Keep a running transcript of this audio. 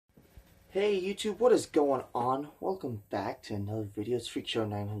Hey YouTube, what is going on? Welcome back to another video. It's Freak Show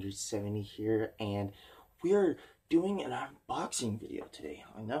 970 here, and we are doing an unboxing video today.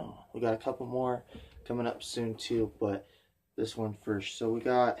 I know, we got a couple more coming up soon too, but this one first. So we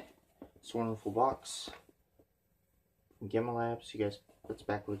got this wonderful box from Gamma Labs. You guys, that's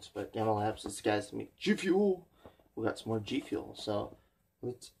backwards, but Gamma Labs, this guys make GFUEL. We got some more GFUEL, so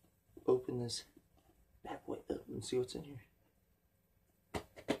let's open this bad boy up and see what's in here.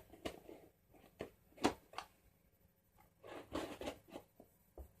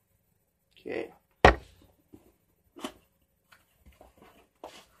 Okay.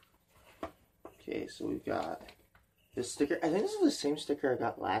 Okay, so we've got this sticker. I think this is the same sticker I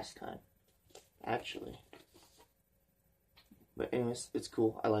got last time, actually. But anyways, it's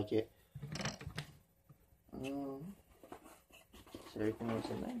cool. I like it. Is everything was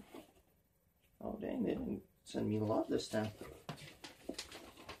in there? Oh dang, they didn't send me a lot this time.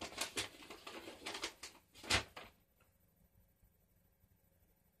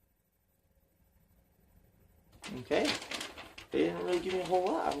 Okay, they didn't really give me a whole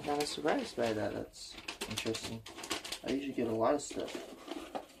lot. I'm kind of surprised by that. That's interesting. I usually get a lot of stuff,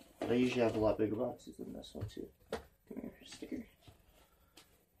 but I usually have a lot bigger boxes than this one too. Come here, sticker.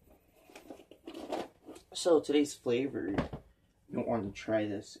 So today's flavor, you don't want to try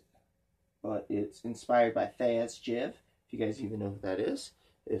this, but it's inspired by Thayaz Jiv. If you guys even know who that is.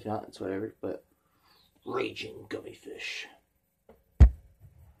 If not, it's whatever. But Raging Gummy Fish.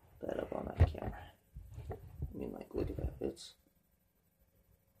 That up on that camera. I mean, like, look at that. It's,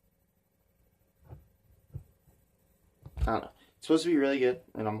 I don't know. It's supposed to be really good,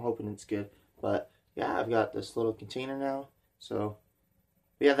 and I'm hoping it's good. But yeah, I've got this little container now. So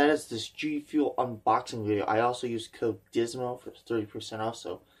yeah, that is this GFUEL unboxing video. I also used code Dismo for 30% off.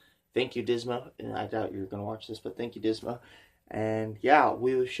 So thank you, Dismo. And I doubt you're gonna watch this, but thank you, Dismo. And yeah,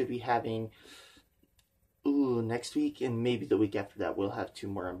 we should be having next week and maybe the week after that, we'll have 2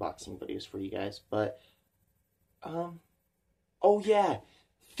 more unboxing videos for you guys. But oh yeah,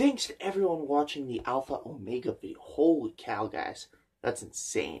 thanks to everyone watching the Alpha Omega video. Holy cow, guys, that's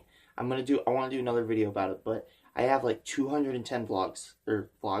insane. I want to do another video about it, but I have like 210 vlogs,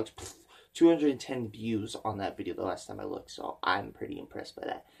 210 views on that video the last time I looked, so I'm pretty impressed by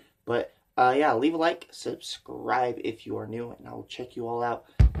that. But yeah, leave a like, subscribe if you are new, and I will check you all out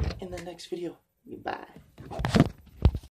in the next video. Goodbye.